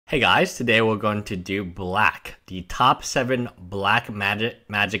Hey guys, today we're going to do Black, the top 7 Black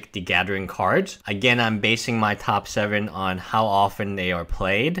Magic the Gathering cards. Again, I'm basing my top 7 on how often they are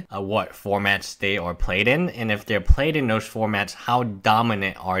played, what formats they are played in, and if they're played in those formats, how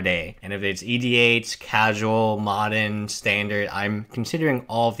dominant are they? And if it's EDH, casual, modern, standard, I'm considering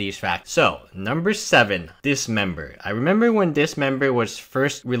all of these factors. So, number 7, Dismember. I remember when Dismember was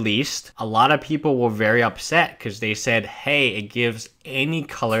first released, a lot of people were very upset because they said, hey, it gives any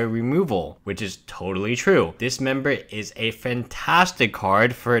color removal, which is totally true. Dismember is a fantastic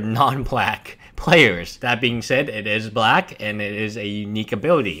card for non-black players. That being said, it is black and it is a unique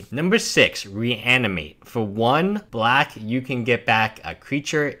ability. Number 6, Reanimate. For 1 black, you can get back a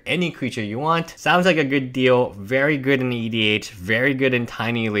creature, any creature you want. Sounds like a good deal. Very good in EDH, very good in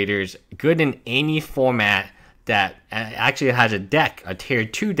tiny leaders, good in any format that actually has a deck, a tier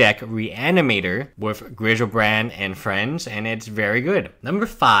 2 deck, Reanimator, with Grizzlebrand and friends, and it's very good. Number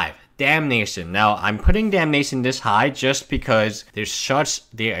 5, Damnation. Now, I'm putting Damnation this high just because there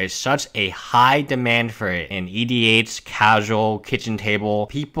is such a high demand for it in EDH, casual, kitchen table.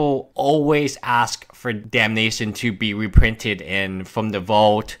 People always ask for Damnation to be reprinted in from the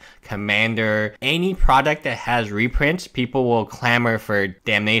Vault, Commander, any product that has reprints, people will clamor for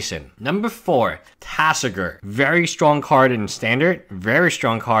Damnation. Number 4, Tasigur. Very strong card in Standard, very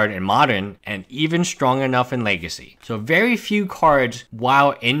strong card in Modern, and even strong enough in Legacy. So very few cards,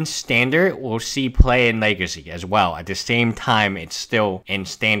 while in Standard, will see play in Legacy as well. At the same time, it's still in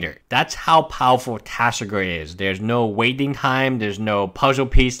Standard. That's how powerful Tasigur is. There's no waiting time, there's no puzzle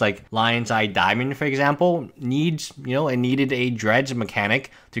piece like Lion's Eye Diamond, for example. It needed a dredge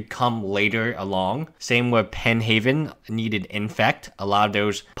mechanic to come later along. Same with Penhaven, needed Infect. A lot of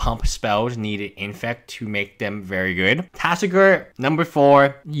those pump spells needed Infect to make them very good. Tasigur, number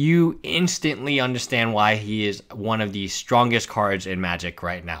 4, you instantly understand why he is one of the strongest cards in Magic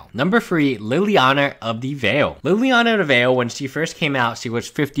right now. Number 3, Liliana of the Veil. Liliana of the Veil, when she first came out, she was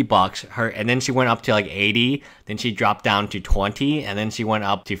 50 bucks, and then she went up to like 80, then she dropped down to 20, and then she went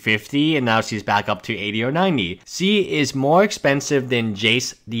up to 50, and now she's back up to 80 or 90. She is more expensive than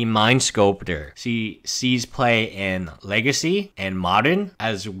Jace the Mind Sculptor. She sees play in Legacy and Modern,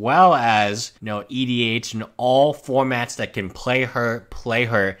 as well as, EDH and all formats that can play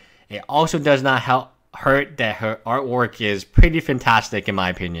her. It also does not hurt that her artwork is pretty fantastic in my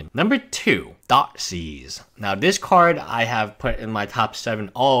opinion. Number 2, Thoughtseize. Now this card I have put in my top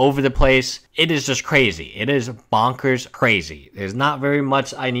 7 all over the place. It is just crazy. It is bonkers crazy. There's not very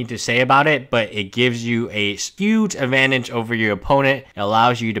much I need to say about it, but it gives you a huge advantage over your opponent. It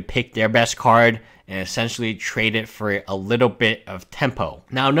allows you to pick their best card and essentially trade it for a little bit of tempo.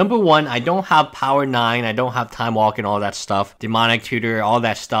 Now, number 1, I don't have Power 9, I don't have Time Walk and all that stuff, Demonic Tutor, all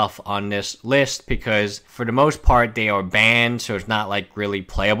that stuff on this list because for the most part they are banned, so it's not like really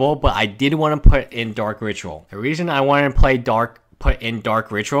playable, but I did want to put in Dark Ritual. The reason I wanted to put in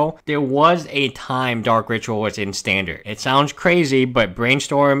Dark Ritual, there was a time Dark Ritual was in Standard. It sounds crazy, but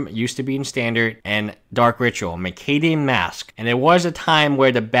Brainstorm used to be in Standard and Dark Ritual, Macadian Mask. And there was a time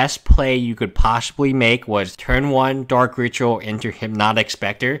where the best play you could possibly make was turn 1 Dark Ritual into Hypnotic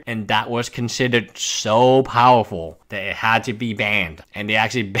Spectre, and that was considered so powerful that it had to be banned. And they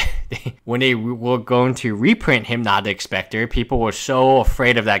actually, when they were going to reprint Hypnotic Spectre, people were so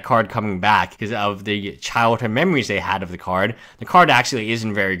afraid of that card coming back because of the childhood memories they had of the card. The card actually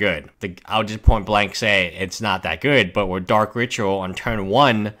isn't very good. I'll just point blank say it's not that good, but with Dark Ritual on turn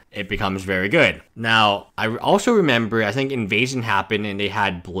 1, it becomes very good. Now, I also remember, I think Invasion happened and they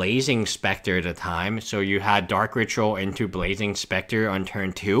had Blazing Spectre at the time, so you had Dark Ritual into Blazing Spectre on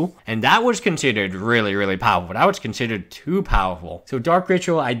turn 2, and that was considered really, really powerful. That was considered too powerful. So Dark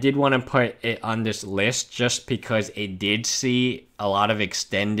Ritual, I did want to put it on this list just because it did see a lot of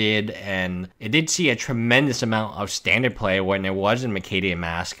extended and it did see a tremendous amount of standard play when it was in Macadian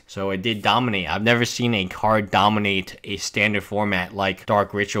Mask, so it did dominate. I've never seen a card dominate a standard format like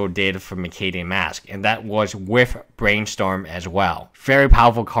Dark Ritual did for Macadian Mask, and that was with Brainstorm as well. Very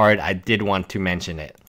powerful card. I did want to mention it.